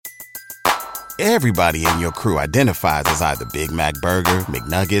Everybody in your crew identifies as either Big Mac Burger,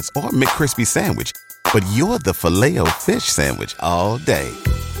 McNuggets, or McCrispy Sandwich. But you're the Filet-O-Fish Sandwich all day.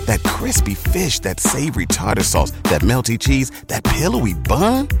 That crispy fish, that savory tartar sauce, that melty cheese, that pillowy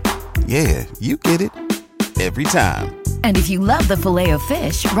bun. Yeah, you get it. Every time. And if you love the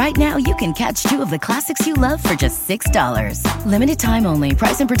Filet-O-Fish, right now you can catch two of the classics you love for just $6. Limited time only.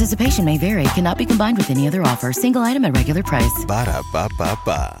 Price and participation may vary. Cannot be combined with any other offer. Single item at regular price.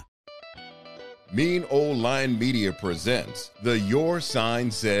 Ba-da-ba-ba-ba. Mean Old Line Media presents the Your Sign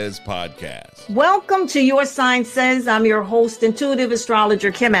Says podcast. Welcome to Your Sign Says. I'm your host, intuitive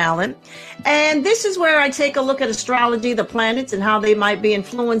astrologer Kim Allen. And this is where I take a look at astrology, the planets, and how they might be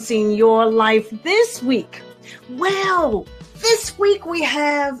influencing your life this week. Well, this week we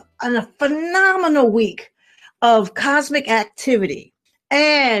have a phenomenal week of cosmic activity.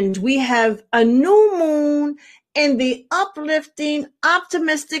 And we have a new moon in the uplifting,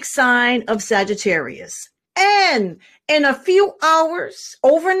 optimistic sign of Sagittarius. And in a few hours,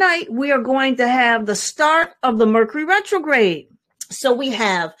 overnight, we are going to have the start of the Mercury Retrograde. So we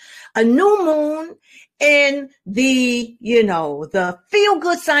have a new moon in the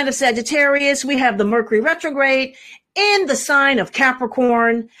feel-good sign of Sagittarius. We have the Mercury Retrograde in the sign of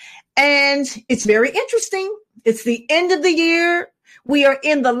Capricorn. And it's very interesting. It's the end of the year. We are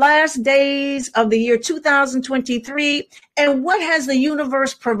in the last days of the year 2023. And what has the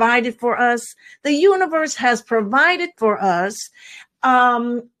universe provided for us? The universe has provided for us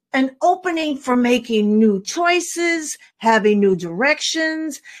an opening for making new choices, having new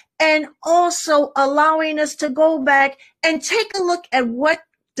directions, and also allowing us to go back and take a look at what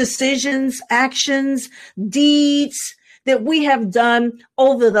decisions, actions, deeds that we have done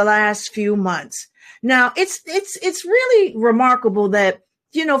over the last few months. Now, it's really remarkable that,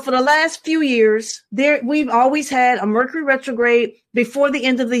 for the last few years, we've always had a Mercury retrograde before the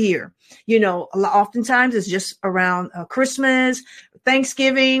end of the year. Oftentimes it's just around Christmas,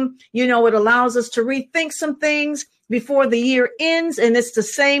 Thanksgiving. It allows us to rethink some things before the year ends, and it's the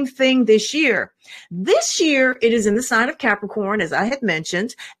same thing this year. This year, it is in the sign of Capricorn, as I had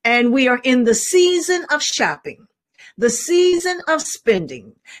mentioned, and we are in the season of shopping, the season of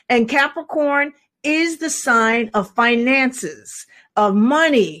spending, and Capricorn is the sign of finances, of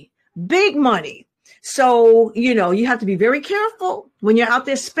money, big money. So, you have to be very careful when you're out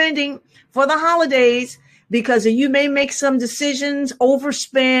there spending for the holidays, because you may make some decisions,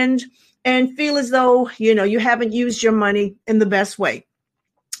 overspend, and feel as though, you haven't used your money in the best way.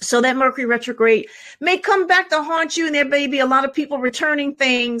 So that Mercury retrograde may come back to haunt you, and there may be a lot of people returning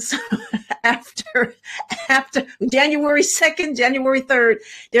things after January 2nd, January 3rd.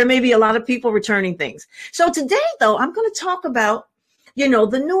 There may be a lot of people returning things. So today, though, I'm going to talk about, the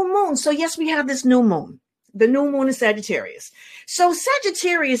new moon. So yes, we have this new moon. The new moon is Sagittarius. So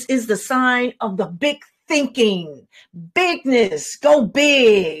Sagittarius is the sign of the big thinking, bigness, go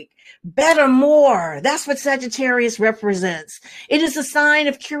big. Better, more. That's what Sagittarius represents. It is a sign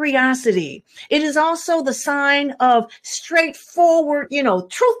of curiosity. It is also the sign of straightforward,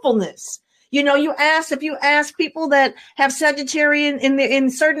 truthfulness. If you ask people that have Sagittarian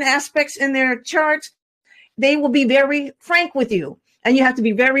in certain aspects in their charts, they will be very frank with you. And you have to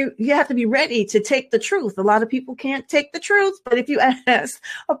be ready to take the truth. A lot of people can't take the truth, but if you ask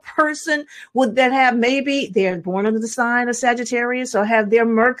a person maybe they're born under the sign of Sagittarius, or have their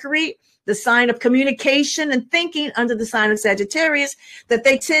Mercury, the sign of communication and thinking, under the sign of Sagittarius, that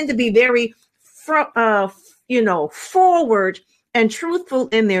they tend to be very, forward and truthful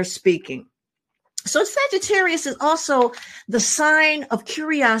in their speaking. So Sagittarius is also the sign of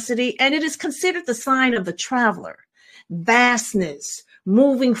curiosity, and it is considered the sign of the traveler. Vastness,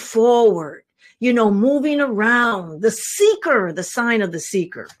 moving forward, moving around, the seeker, the sign of the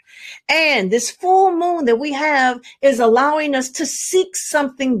seeker. And this full moon that we have is allowing us to seek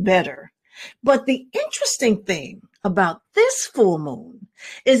something better. But the interesting thing about this full moon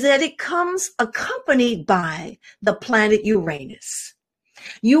is that it comes accompanied by the planet Uranus.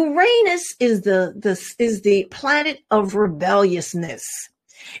 Uranus is the planet of rebelliousness.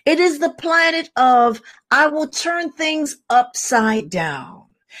 It is the planet of, I will turn things upside down.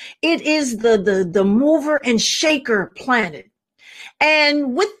 It is the mover and shaker planet.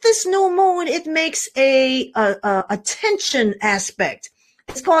 And with this new moon, it makes a tension aspect.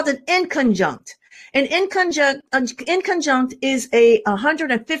 It's called an inconjunct. An inconjunct is a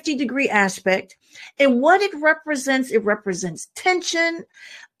 150-degree aspect. And what it represents tension.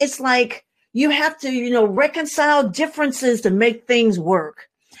 It's like you have to, reconcile differences to make things work.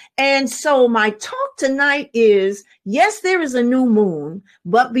 And so my talk tonight is, yes, there is a new moon,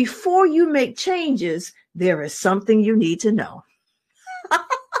 but before you make changes, there is something you need to know.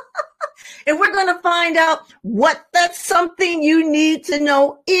 And we're going to find out what that something you need to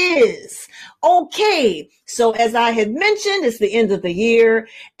know is. Okay, so as I had mentioned, it's the end of the year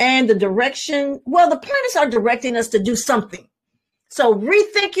and the direction, well, the planets are directing us to do something. So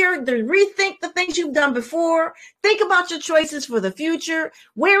rethink the things you've done before. Think about your choices for the future.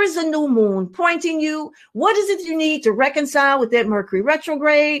 Where is the new moon pointing you? What is it you need to reconcile with that Mercury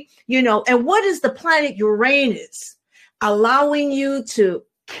retrograde? And what is the planet Uranus allowing you to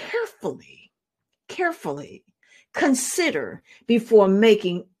carefully consider before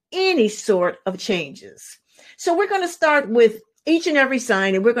making any sort of changes? So we're going to start with each and every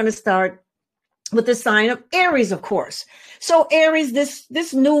sign, and we're going to start with the sign of Aries, of course. So Aries,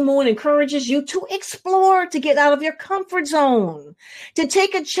 this new moon encourages you to explore, to get out of your comfort zone, to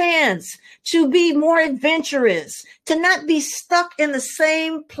take a chance, to be more adventurous, to not be stuck in the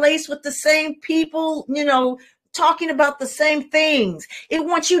same place with the same people, talking about the same things. It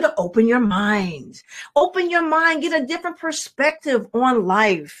wants you to open your mind, get a different perspective on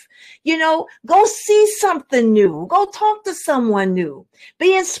life. Go see something new, go talk to someone new,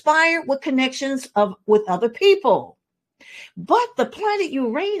 be inspired with connections with other people. But the planet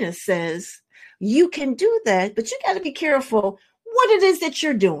Uranus says you can do that, but you got to be careful what it is that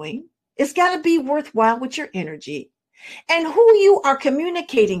you're doing. It's got to be worthwhile with your energy and who you are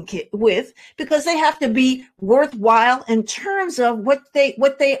communicating with, because they have to be worthwhile in terms of what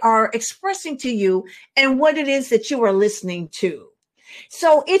they are expressing to you and what it is that you are listening to.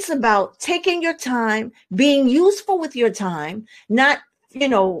 So it's about taking your time, being useful with your time, not,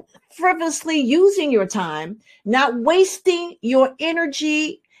 frivolously using your time, not wasting your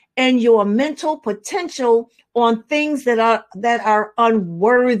energy and your mental potential on things that are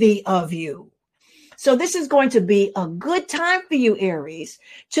unworthy of you. So this is going to be a good time for you, Aries,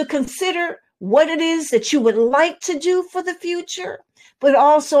 to consider what it is that you would like to do for the future, but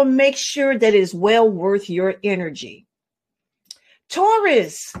also make sure that it is well worth your energy.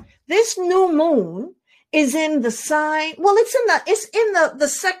 Taurus, this new moon is in the sign, it's in the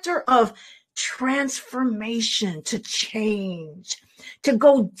sector of transformation, to change, to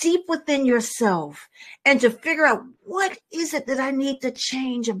go deep within yourself and to figure out what is it that I need to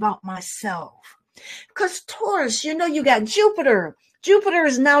change about myself. Because Taurus, you got Jupiter. Jupiter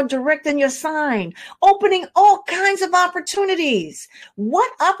is now direct in your sign, opening all kinds of opportunities.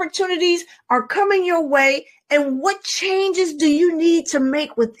 What opportunities are coming your way, and what changes do you need to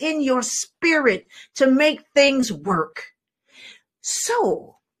make within your spirit to make things work?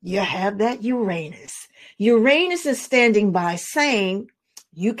 So you have that Uranus. Uranus is standing by saying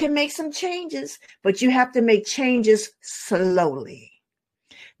you can make some changes, but you have to make changes slowly.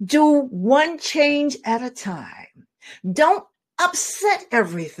 Do one change at a time. Don't upset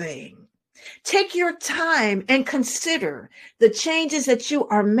everything. Take your time and consider the changes that you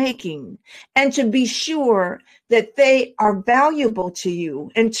are making, and to be sure that they are valuable to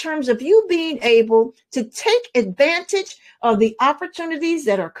you in terms of you being able to take advantage of the opportunities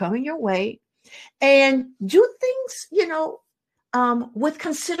that are coming your way and do things, with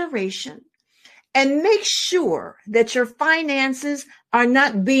consideration, and make sure that your finances are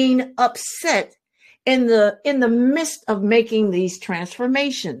not being upset in the midst of making these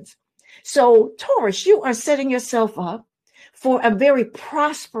transformations. So Taurus, you are setting yourself up for a very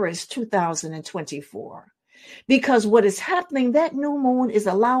prosperous 2024, because what is happening, that new moon is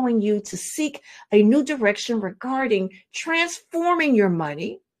allowing you to seek a new direction regarding transforming your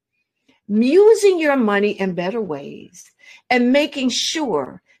money, using your money in better ways, and making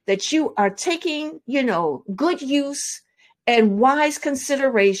sure that you are taking, good use and wise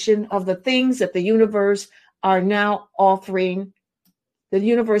consideration of the things that the universe is now offering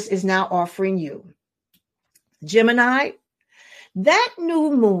you. Gemini, that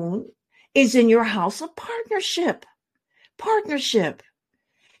new moon is in your house of partnership.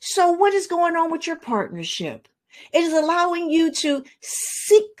 So what is going on with your partnership? It is allowing you to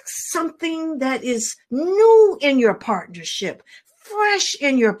seek something that is new in your partnership, fresh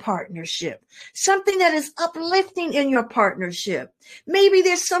in your partnership, something that is uplifting in your partnership. Maybe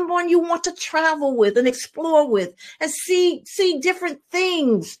there's someone you want to travel with and explore with and see different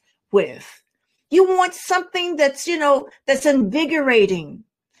things with. You want something that's, that's invigorating.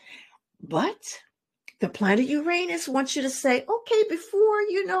 But the planet Uranus wants you to say, okay, before,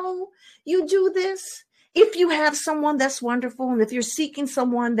 you do this, if you have someone, that's wonderful. And if you're seeking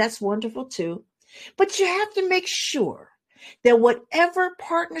someone, that's wonderful too. But you have to make sure that whatever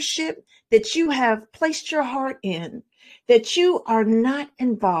partnership that you have placed your heart in, that you are not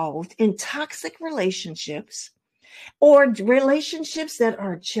involved in toxic relationships or relationships that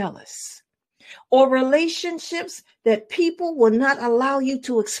are jealous. or relationships that people will not allow you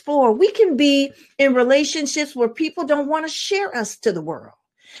to explore. We can be in relationships where people don't want to share us to the world.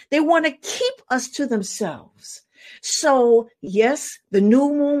 They want to keep us to themselves. So yes, the new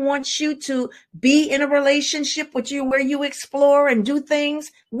moon wants you to be in a relationship with you where you explore and do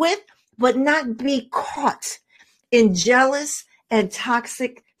things with, but not be caught in jealous and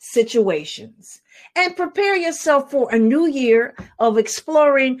toxic situations. And prepare yourself for a new year of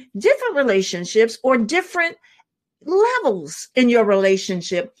exploring different relationships or different levels in your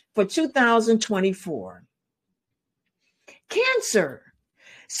relationship for 2024. Cancer.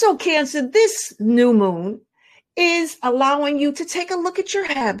 So Cancer, this new moon is allowing you to take a look at your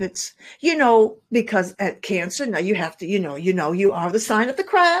habits, because at Cancer, now you have to, you are the sign of the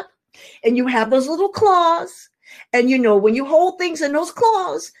crab and you have those little claws. And, when you hold things in those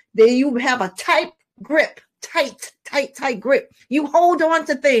claws, then you have a tight grip, tight grip. You hold on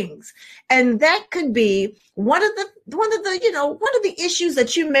to things. And that could be one of the issues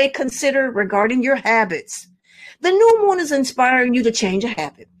that you may consider regarding your habits. The new moon is inspiring you to change a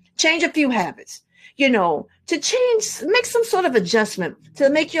habit, change a few habits, to change, make some sort of adjustment to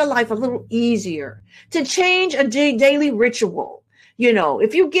make your life a little easier, to change a daily ritual.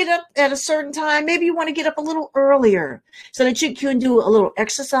 If you get up at a certain time, maybe you want to get up a little earlier so that you can do a little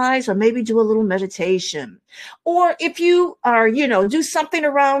exercise or maybe do a little meditation. Or if you are, do something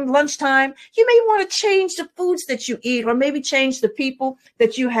around lunchtime, you may want to change the foods that you eat or maybe change the people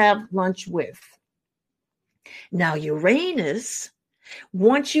that you have lunch with. Now, Uranus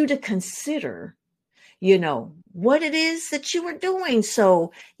wants you to consider, what it is that you are doing.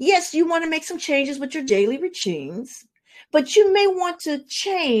 So yes, you want to make some changes with your daily routines, but you may want to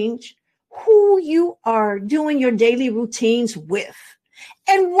change who you are doing your daily routines with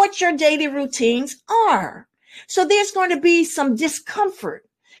and what your daily routines are. So there's going to be some discomfort.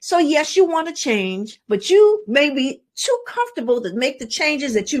 So yes, you want to change, but you may be too comfortable to make the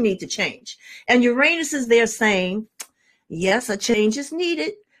changes that you need to change. And Uranus is there saying, yes, a change is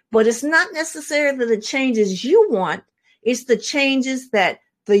needed, but it's not necessarily the changes you want. It's the changes that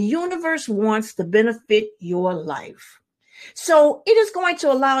the universe wants to benefit your life. So it is going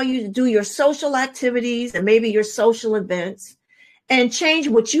to allow you to do your social activities and maybe your social events and change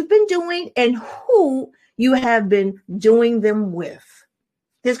what you've been doing and who you have been doing them with.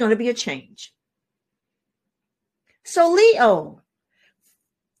 There's going to be a change. So Leo,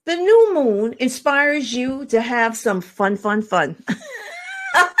 the new moon inspires you to have some fun.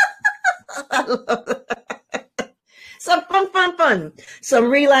 I love that. Some fun, some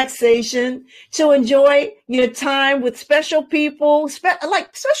relaxation, to enjoy your time with special people,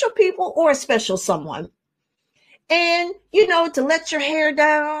 like special people or a special someone. And, to let your hair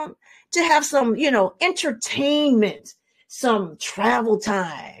down, to have some, entertainment, some travel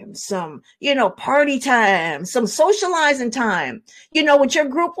time, some, party time, some socializing time, with your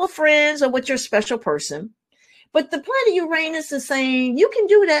group of friends or with your special person. But the planet Uranus is saying you can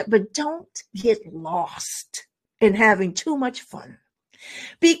do that, but don't get lost in having too much fun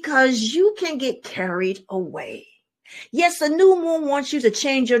because you can get carried away. Yes, the new moon wants you to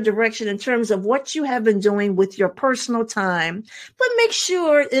change your direction in terms of what you have been doing with your personal time, but make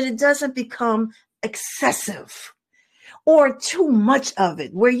sure that it doesn't become excessive or too much of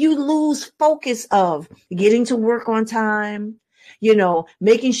it where you lose focus of getting to work on time,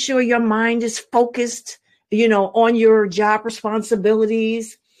 making sure your mind is focused, on your job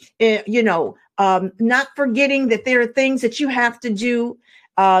responsibilities, not forgetting that there are things that you have to do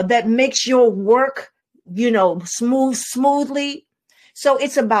that makes your work, smoothly. So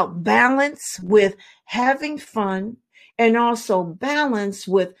it's about balance with having fun and also balance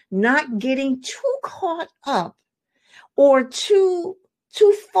with not getting too caught up or too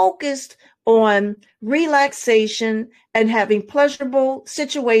focused on relaxation and having pleasurable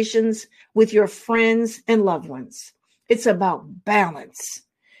situations with your friends and loved ones. It's about balance.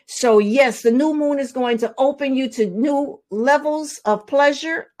 So yes, the new moon is going to open you to new levels of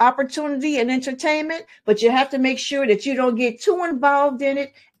pleasure, opportunity, and entertainment, but you have to make sure that you don't get too involved in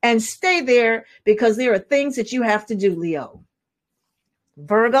it and stay there because there are things that you have to do, Leo.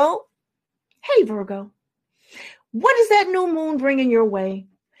 Virgo. Hey, Virgo. What is that new moon bringing your way?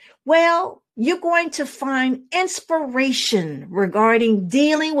 Well, you're going to find inspiration regarding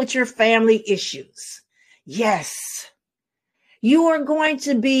dealing with your family issues. Yes. You are going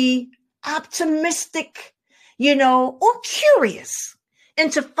to be optimistic, or curious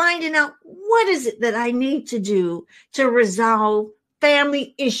into finding out what is it that I need to do to resolve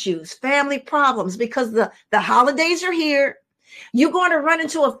family issues, family problems, because the holidays are here. You're going to run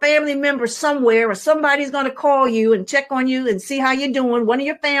into a family member somewhere or somebody's going to call you and check on you and see how you're doing, one of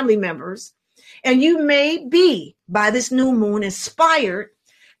your family members. And you may be, by this new moon, inspired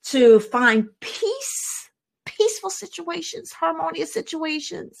to find peaceful situations, harmonious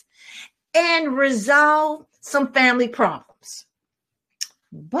situations, and resolve some family problems.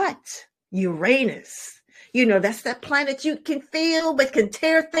 But Uranus, that's that planet you can feel but can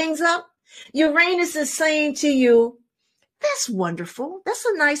tear things up. Uranus is saying to you, that's wonderful. That's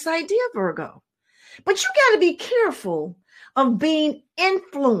a nice idea, Virgo. But you got to be careful of being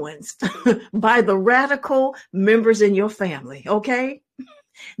influenced by the radical members in your family, okay?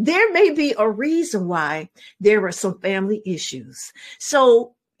 There may be a reason why there are some family issues.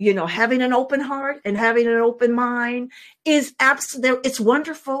 So, having an open heart and having an open mind is absolutely, it's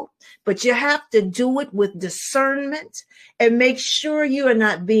wonderful, but you have to do it with discernment and make sure you are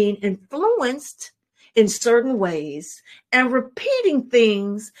not being influenced in certain ways and repeating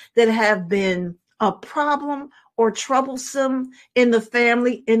things that have been a problem or troublesome in the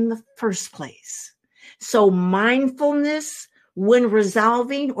family in the first place. So mindfulness when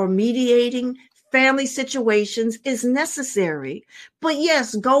resolving or mediating family situations is necessary. But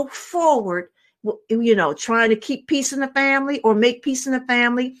yes, go forward, trying to keep peace in the family or make peace in the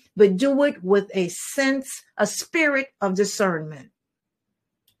family, but do it with a spirit of discernment.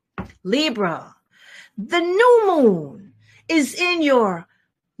 Libra, the new moon is in your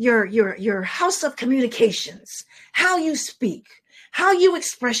house of communications, how you speak, how you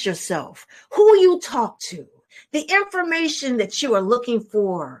express yourself, who you talk to, the information that you are looking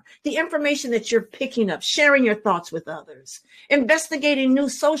for, the information that you're picking up, sharing your thoughts with others, investigating new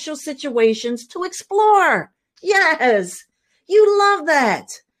social situations to explore. Yes, you love that.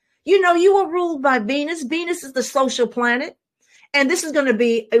 You are ruled by Venus. Venus is the social planet. And this is going to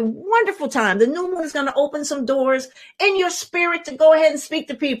be a wonderful time. The new moon is going to open some doors in your spirit to go ahead and speak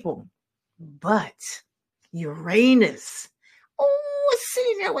to people. But Uranus, it's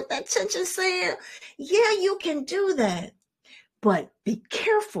sitting there with that tension saying, yeah, you can do that. But be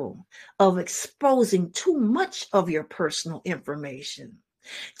careful of exposing too much of your personal information,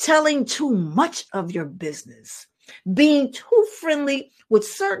 telling too much of your business, being too friendly with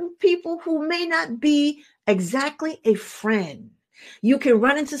certain people who may not be exactly a friend. You can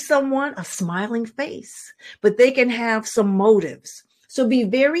run into someone, a smiling face, but they can have some motives. So be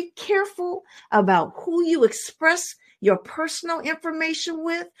very careful about who you express your personal information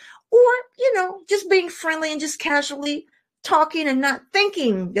with, or, just being friendly and just casually talking and not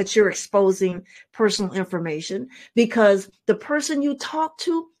thinking that you're exposing personal information, because the person you talk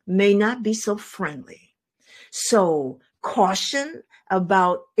to may not be so friendly. So caution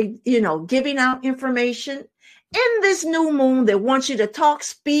about, giving out information. In this new moon that wants you to talk,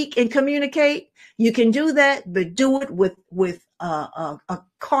 speak, and communicate, you can do that, but do it with a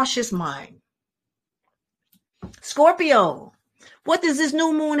cautious mind. Scorpio, what does this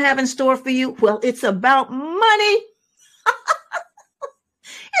new moon have in store for you? Well, it's about money.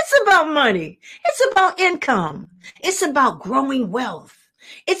 It's about money. It's about income. It's about growing wealth.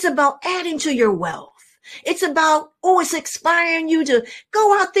 It's about adding to your wealth. It's about, it's inspiring you to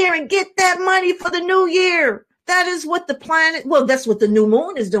go out there and get that money for the new year. That is what that's what the new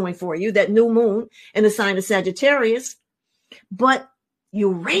moon is doing for you, that new moon in the sign of Sagittarius. But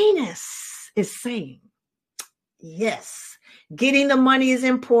Uranus is saying, yes, getting the money is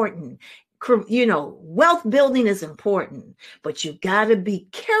important. Wealth building is important, but you got to be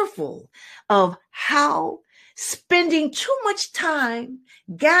careful of how spending too much time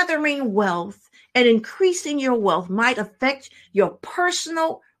gathering wealth and increasing your wealth might affect your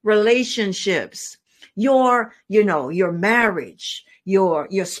personal relationships, your marriage,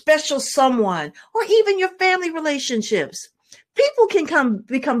 your special someone, or even your family relationships. People can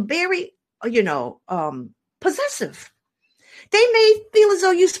become very, possessive. They may feel as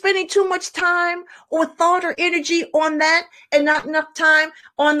though you're spending too much time or thought or energy on that and not enough time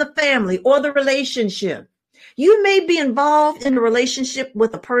on the family or the relationship. You may be involved in a relationship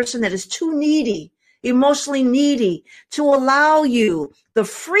with a person that is too needy, emotionally needy, to allow you the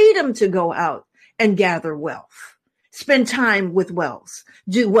freedom to go out and gather wealth, spend time with wealth,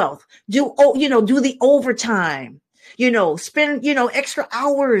 do the overtime, spend, extra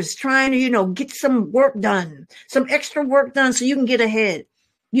hours trying to, get some extra work done so you can get ahead.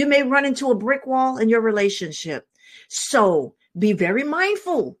 You may run into a brick wall in your relationship. So be very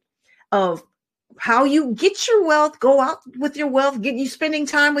mindful of how you get your wealth, go out with your wealth, get you spending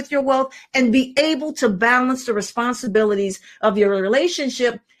time with your wealth, and be able to balance the responsibilities of your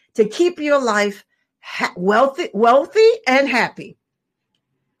relationship to keep your life wealthy and happy.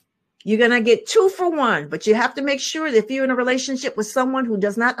 You're going to get 2 for 1, but you have to make sure that if you're in a relationship with someone who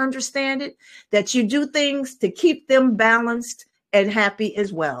does not understand it, that you do things to keep them balanced and happy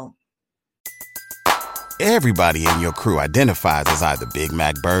as well. Everybody in your crew identifies as either Big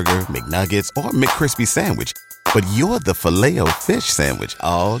Mac Burger, McNuggets, or McCrispy Sandwich. But you're the Filet-O-Fish Sandwich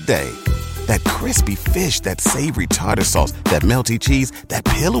all day. That crispy fish, that savory tartar sauce, that melty cheese, that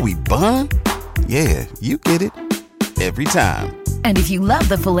pillowy bun. Yeah, you get it. Every time. And if you love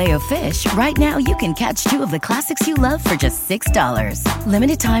the Filet-O-Fish, right now you can catch two of the classics you love for just $6.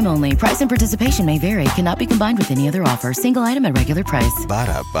 Limited time only. Price and participation may vary. Cannot be combined with any other offer. Single item at regular price.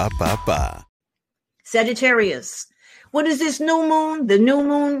 Ba-da-ba-ba-ba. Sagittarius, what does this new moon, the new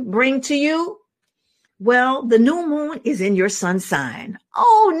moon, bring to you? Well, the new moon is in your sun sign.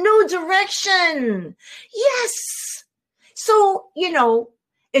 Oh, new direction. Yes. So,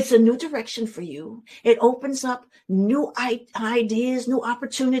 it's a new direction for you. It opens up new ideas, new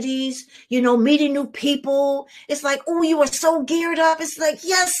opportunities, meeting new people. It's like, oh, you are so geared up. It's like,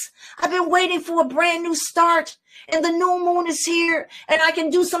 yes, I've been waiting for a brand new start. And the new moon is here and I can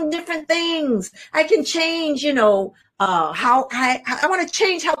do some different things. I can change, how I want to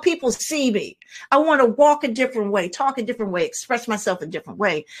change how people see me. I want to walk a different way, talk a different way, express myself a different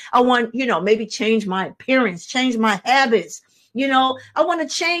way. I want, maybe change my appearance, change my habits. I want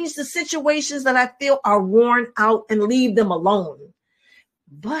to change the situations that I feel are worn out and leave them alone.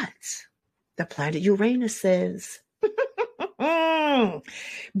 But the planet Uranus says,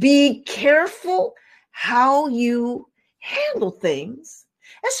 be careful how you handle things,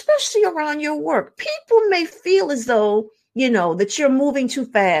 especially around your work. People may feel as though, that you're moving too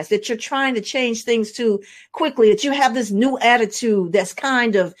fast, that you're trying to change things too quickly, that you have this new attitude that's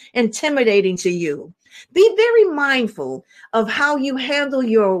kind of intimidating to you. Be very mindful of how you handle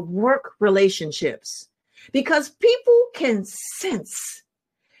your work relationships, because people can sense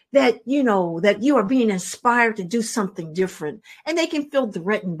that, that you are being inspired to do something different, and they can feel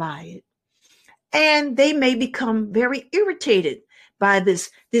threatened by it. And they may become very irritated by this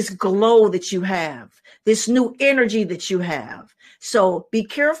glow that you have, this new energy that you have. So be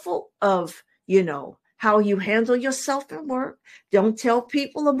careful of, how you handle yourself at work. Don't tell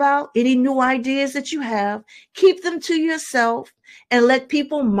people about any new ideas that you have. Keep them to yourself and let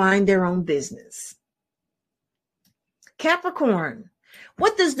people mind their own business. Capricorn,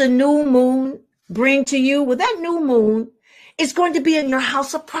 what does the new moon bring to you? Well, that new moon is going to be in your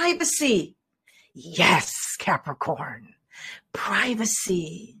house of privacy. Yes, Capricorn,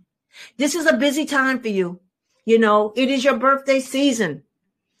 privacy. This is a busy time for you. It is your birthday season.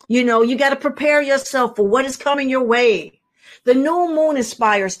 You got to prepare yourself for what is coming your way. The new moon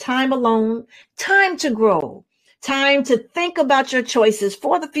inspires time alone, time to grow, time to think about your choices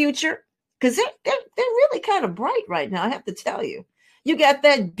for the future, because they're really kind of bright right now, I have to tell you. You got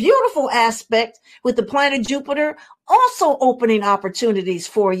that beautiful aspect with the planet Jupiter also opening opportunities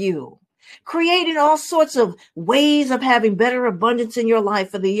for you, creating all sorts of ways of having better abundance in your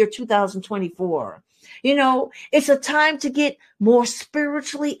life for the year 2024. It's a time to get more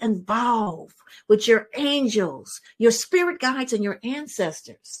spiritually involved with your angels, your spirit guides, and your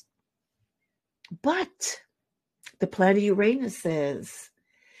ancestors. But the planet Uranus says,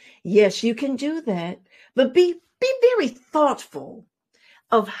 yes, you can do that, but be very thoughtful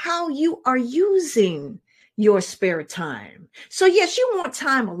of how you are using your spare time. So yes, you want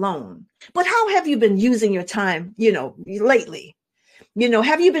time alone, but how have you been using your time, lately?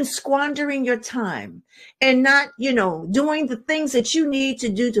 Have you been squandering your time and not, doing the things that you need to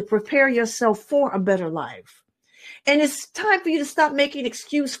do to prepare yourself for a better life? And it's time for you to stop making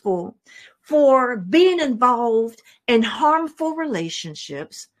excuses for being involved in harmful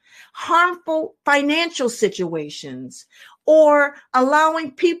relationships, harmful financial situations, or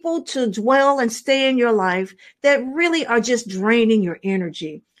allowing people to dwell and stay in your life that really are just draining your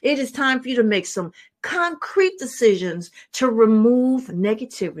energy. It is time for you to make some concrete decisions to remove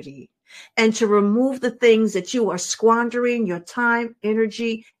negativity and to remove the things that you are squandering your time,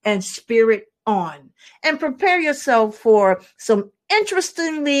 energy, and spirit on, and prepare yourself for some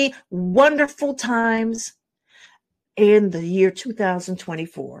interestingly wonderful times in the year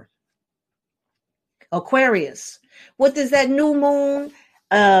 2024. Aquarius, what does that new moon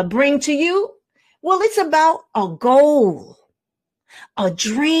bring to you? Well, it's about a goal, a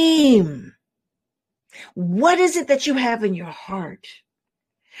dream. What is it that you have in your heart?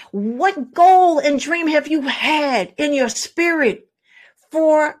 What goal and dream have you had in your spirit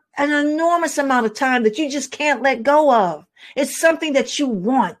for an enormous amount of time that you just can't let go of? It's something that you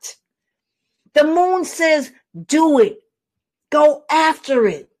want. The moon says, do it. Go after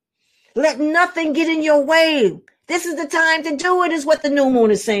it. Let nothing get in your way. This is the time to do it, is what the new moon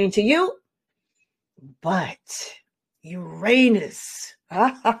is saying to you. But Uranus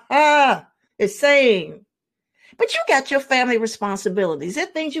is saying, but you got your family responsibilities. There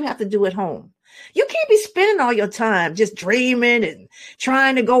are things you have to do at home. You can't be spending all your time just dreaming and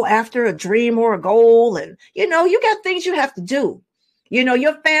trying to go after a dream or a goal. And, you got things you have to do.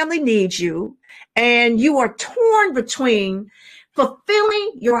 Your family needs you, and you are torn between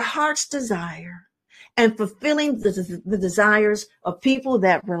fulfilling your heart's desire and fulfilling the desires of people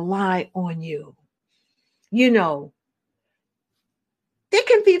that rely on you. There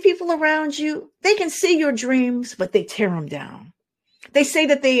can be people around you. They can see your dreams, but they tear them down. They say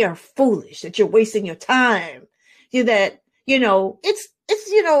that they are foolish, that you're wasting your time, that,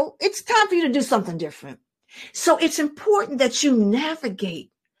 it's time for you to do something different. So it's important that you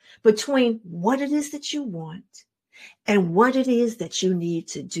navigate between what it is that you want and what it is that you need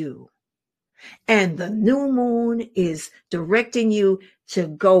to do. And the new moon is directing you to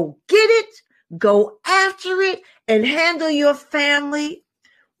go get it, go after it, and handle your family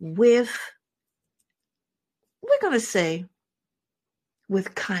with, we're going to say,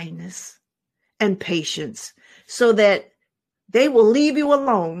 with kindness and patience, so that they will leave you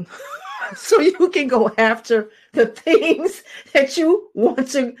alone so you can go after the things that you want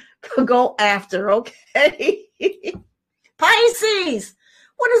to go after, okay? Pisces,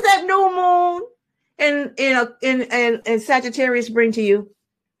 what does that new moon and Sagittarius bring to you?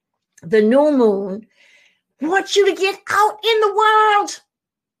 The new moon wants you to get out in the world.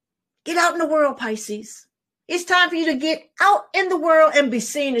 Get out in the world, Pisces. It's time for you to get out in the world and be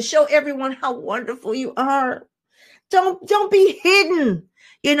seen and show everyone how wonderful you are. Don't be hidden.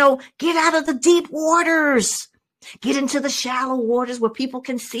 Get out of the deep waters. Get into the shallow waters where people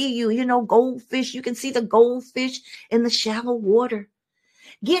can see you. Goldfish. You can see the goldfish in the shallow water.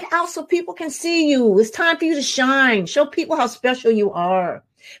 Get out so people can see you. It's time for you to shine. Show people how special you are.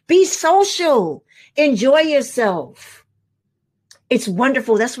 Be social. Enjoy yourself. It's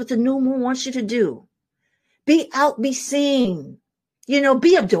wonderful. That's what the new moon wants you to do. Be out, be seen.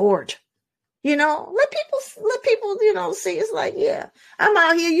 Be adored. Let people, see. It's like, yeah, I'm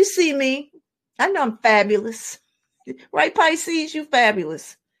out here. You see me. I know I'm fabulous. Right, Pisces? You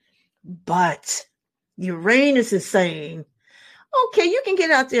fabulous. But Uranus is saying, okay, you can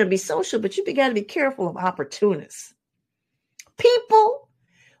get out there and be social, but you got to be careful of opportunists. People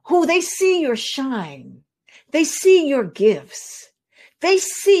who they see your shine. They see your gifts. They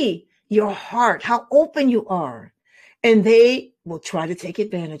see your heart, how open you are, and they will try to take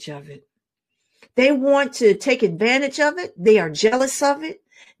advantage of it. They want to take advantage of it. They are jealous of it.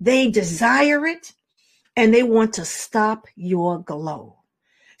 They desire it, and they want to stop your glow.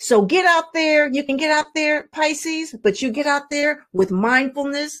 So get out there. You can get out there, Pisces, but you get out there with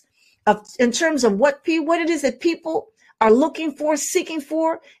mindfulness in terms of what it is that people are looking for, seeking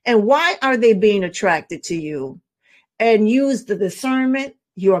for, and why are they being attracted to you? And use the discernment,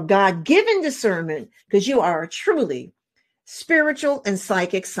 your God-given discernment, because you are a truly spiritual and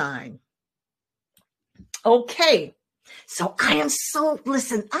psychic sign. Okay. So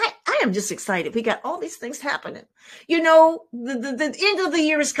listen, I am just excited. We got all these things happening. The end of the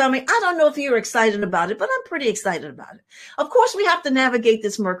year is coming. I don't know if you're excited about it, but I'm pretty excited about it. Of course, we have to navigate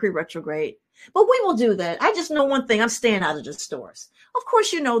this Mercury retrograde, but we will do that. I just know one thing. I'm staying out of the stores. Of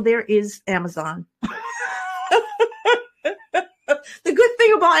course, there is Amazon. The good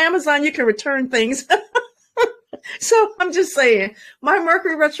thing about Amazon, you can return things. So I'm just saying, my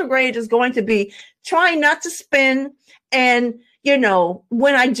Mercury retrograde is going to be trying not to spend. And,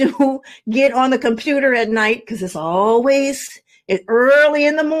 when I do get on the computer at night, because it's always early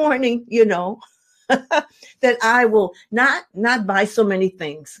in the morning, that I will not buy so many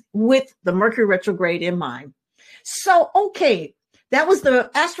things with the Mercury retrograde in mind. So, okay. That was the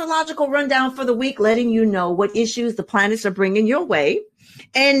astrological rundown for the week, letting you know what issues the planets are bringing your way.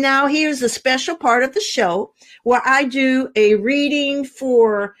 And now here's a special part of the show where I do a reading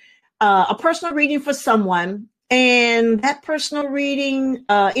for a personal reading for someone. And that personal reading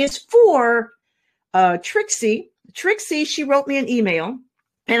is for Trixie. Trixie, she wrote me an email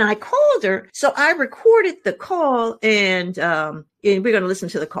and I called her. So I recorded the call and we're going to listen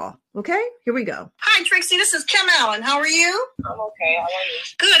to the call. Okay, here we go. Hi, Trixie. This is Kim Allen. How are you? I'm okay. How are you?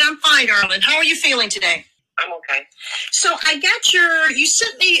 Good. I'm fine, darling. How are you feeling today? I'm okay. So I got you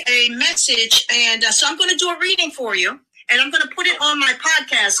sent me a message, and so I'm going to do a reading for you, and I'm going to put it on my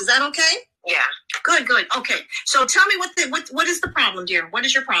podcast. Is that okay? Yeah. Good. Okay. So tell me what is the problem, dear? What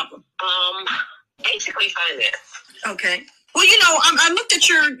is your problem? Basically finance. Okay. Well, I looked at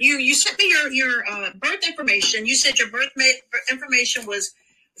you sent me your birth information. You said your birth information was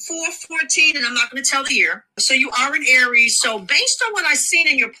 4/14, and I'm not going to tell the year. So you are in Aries. So based on what I've seen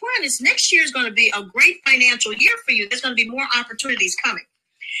in your planets, next year is going to be a great financial year for you. There's going to be more opportunities coming.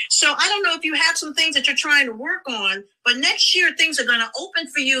 So I don't know if you have some things that you're trying to work on, but next year things are going to open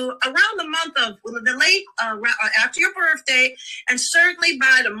for you around the month of the late after your birthday, and certainly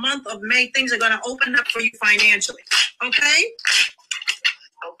by the month of May, things are going to open up for you financially. Okay.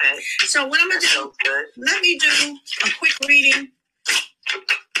 Okay. So what I'm going to do? Let me do a quick reading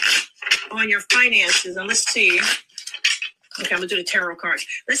on your finances, and let's see. Okay, I'm going to do the tarot cards.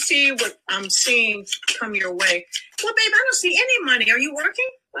 Let's see what I'm seeing come your way. Well, babe, I don't see any money. Are you working?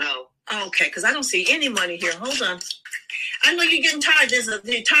 No. Okay, because I don't see any money here. Hold on. I know you're getting tired.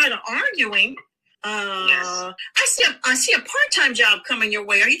 You're tired of arguing. Yes. I see a part-time job coming your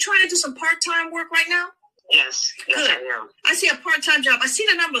way. Are you trying to do some part-time work right now? Yes. Yes, Good. I am. I see a part-time job. I see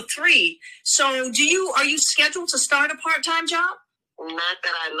the number 3. So are you scheduled to start a part-time job? Not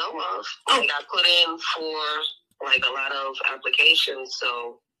that I know of. Oh. Like, I put in for like a lot of applications,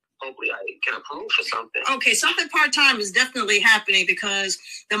 so hopefully I get approved for something. Okay, something part-time is definitely happening because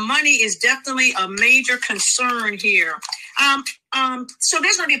the money is definitely a major concern here. So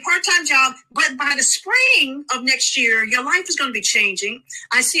there's going to be a part-time job, but by the spring of next year, your life is going to be changing.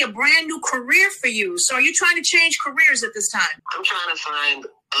 I see a brand new career for you. So are you trying to change careers at this time? I'm trying to find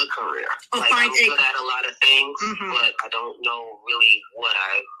a career. Oh, I'm good at a lot of things, Mhm. but I don't know really what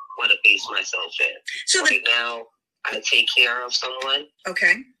I want to base myself in. So right now, I take care of someone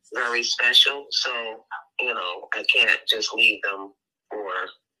okay. very special, so, I can't just leave them for...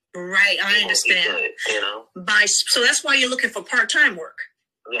 Right, I understand. Good, So that's why you're looking for part-time work.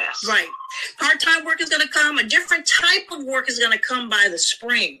 Yes. Right. Part-time work is going to come. A different type of work is going to come by the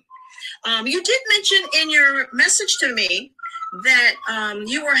spring. You did mention in your message to me that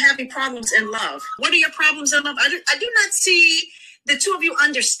you were having problems in love. What are your problems in love? I do not see the two of you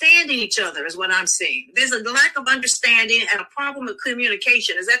understanding each other is what I'm seeing. There's a lack of understanding and a problem with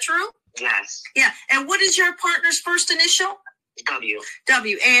communication. Is that true? Yes. Yeah. And what is your partner's first initial? W.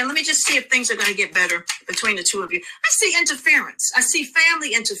 W. And let me just see if things are going to get better between the two of you. I see interference. I see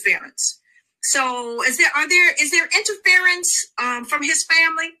family interference. So is there interference from his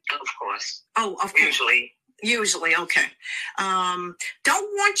family? Of course. Oh, of course. Usually, okay. Don't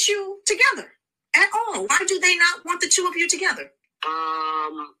want you together at all. Why do they not want the two of you together?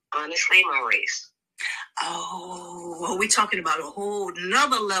 Honestly, my race. Oh, well, we're talking about a whole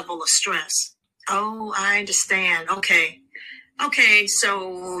nother level of stress. Oh, I understand. Okay,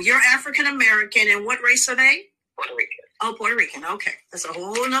 so you're African American, and what race are they? Puerto Rican. Oh, Puerto Rican. Okay, that's a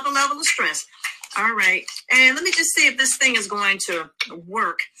whole nother level of stress. All right, and let me just see if this thing is going to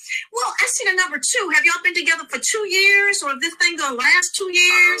work. Well, I see the number 2. Have y'all been together for 2 years, or if this thing gonna last 2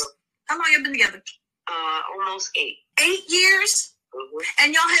 years? How long y'all been together? Almost 8. 8 years? Mm-hmm.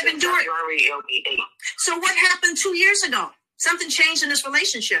 And y'all have endured. February, it'll be 8. So what happened 2 years ago? Something changed in this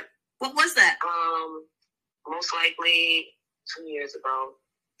relationship. What was that? Most likely 2 years ago,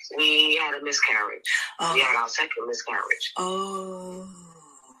 we had a miscarriage. Oh. We had our second miscarriage. Oh.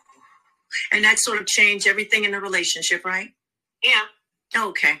 And that sort of changed everything in the relationship, right? Yeah.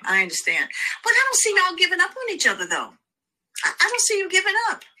 Okay, I understand. But I don't see y'all giving up on each other, though. I don't see you giving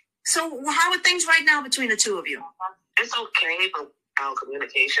up. So how are things right now between the two of you? It's okay, but our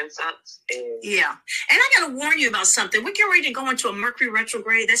communication sucks. Yeah. And I got to warn you about something. We're getting ready to go into a Mercury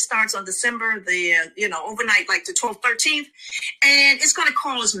retrograde. That starts on December, overnight, like the 12th, 13th. And it's going to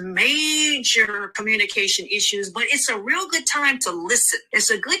cause major communication issues, but it's a real good time to listen.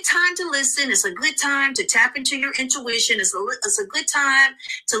 It's a good time to listen. It's a good time to tap into your intuition. It's a good time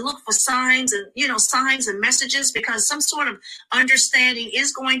to look for signs and messages, because some sort of understanding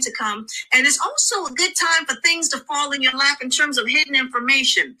is going to come. And it's also a good time for things to fall in your lap in terms of hidden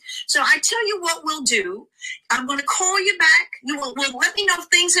information. So I tell you what we'll do. I'm going to call you back. You will let me know if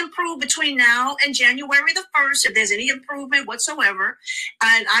things improve between now and January the 1st, if there's any improvement whatsoever.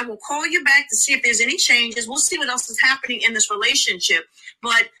 And I will call you back to see if there's any changes. We'll see what else is happening in this relationship.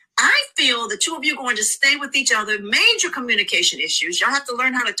 But I feel the two of you are going to stay with each other. Major communication issues. Y'all have to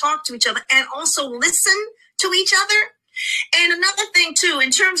learn how to talk to each other and also listen to each other. And another thing, too,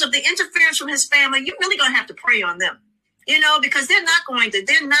 in terms of the interference from his family, you're really going to have to pray on them. Because they're not going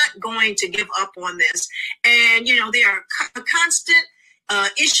to give up on this. And, they are a constant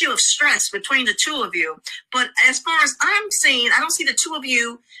issue of stress between the two of you. But as far as I'm seeing, I don't see the two of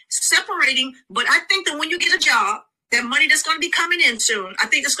you separating. But I think that when you get a job, that money that's going to be coming in soon, I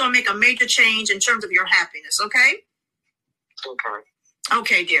think it's going to make a major change in terms of your happiness. Okay?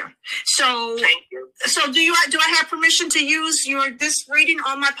 Okay, dear. So, thank you. So do I have permission to use this reading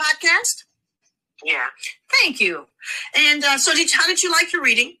on my podcast? Yeah. Thank you. And so how did you like your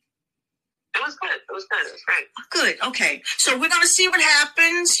reading? It was good. It was great. Good. Okay. So we're going to see what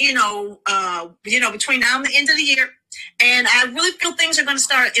happens, between now and the end of the year. And I really feel things are going to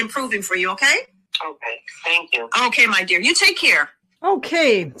start improving for you, okay? Okay, thank you. Okay, my dear. You take care.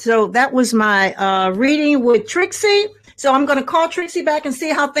 Okay, so that was my reading with Trixie. So I'm going to call Trixie back and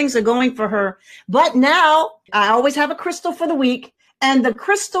see how things are going for her. But now I always have a crystal for the week. And the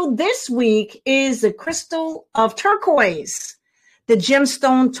crystal this week is the crystal of turquoise, the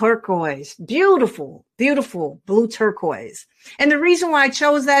gemstone turquoise. Beautiful, beautiful blue turquoise. And the reason why I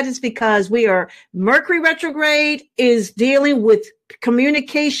chose that is because Mercury retrograde is dealing with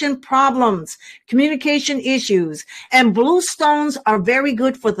communication problems, communication issues, and blue stones are very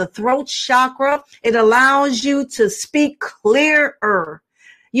good for the throat chakra. It allows you to speak clearer.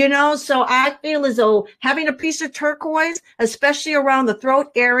 So I feel as though having a piece of turquoise, especially around the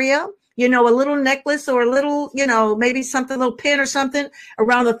throat area, a little necklace or a little, maybe something, a little pin or something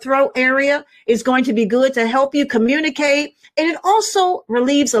around the throat area is going to be good to help you communicate. And it also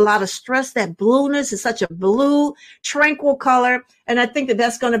relieves a lot of stress. That blueness is such a blue, tranquil color. And I think that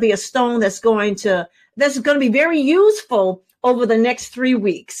that's going to be a stone that's going to be very useful over the next 3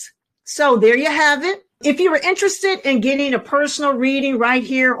 weeks. So there you have it. If you are interested in getting a personal reading right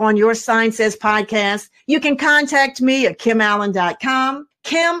here on Your Sign Says podcast, you can contact me at KimAllen.com.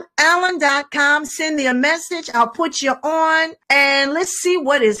 KimAllen.com. Send me a message. I'll put you on and let's see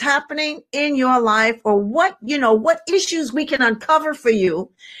what is happening in your life or what issues we can uncover for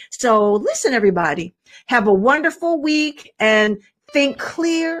you. So listen, everybody, have a wonderful week and think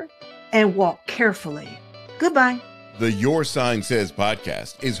clear and walk carefully. Goodbye. The Your Sign Says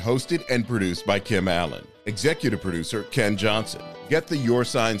podcast is hosted and produced by Kim Allen. Executive producer, Ken Johnson. Get the Your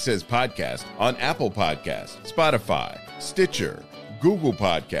Sign Says podcast on Apple Podcasts, Spotify, Stitcher, Google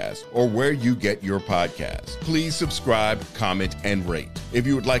Podcasts, or where you get your podcasts. Please subscribe, comment, and rate. If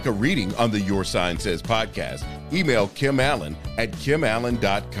you would like a reading on the Your Sign Says podcast, email Kim Allen at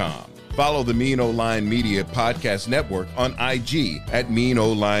kimallen.com. Follow the Mean O-Line Media Podcast Network on IG at Mean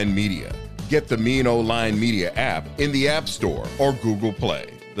O-Line Media. Get the Mean O-Line Media app in the App Store or Google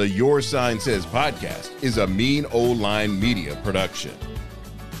Play. The Your Sign Says podcast is a Mean O-Line Media production.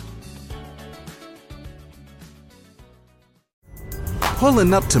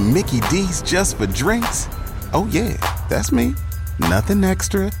 Pulling up to Mickey D's just for drinks? Oh yeah, that's me. Nothing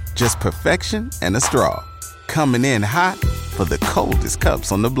extra, just perfection and a straw. Coming in hot for the coldest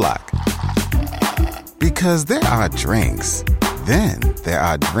cups on the block. Because there are drinks. Then there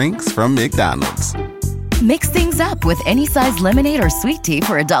are drinks from McDonald's. Mix things up with any size lemonade or sweet tea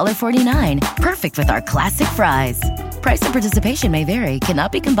for $1.49. Perfect with our classic fries. Price and participation may vary.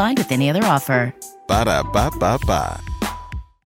 Cannot be combined with any other offer. Ba-da-ba-ba-ba.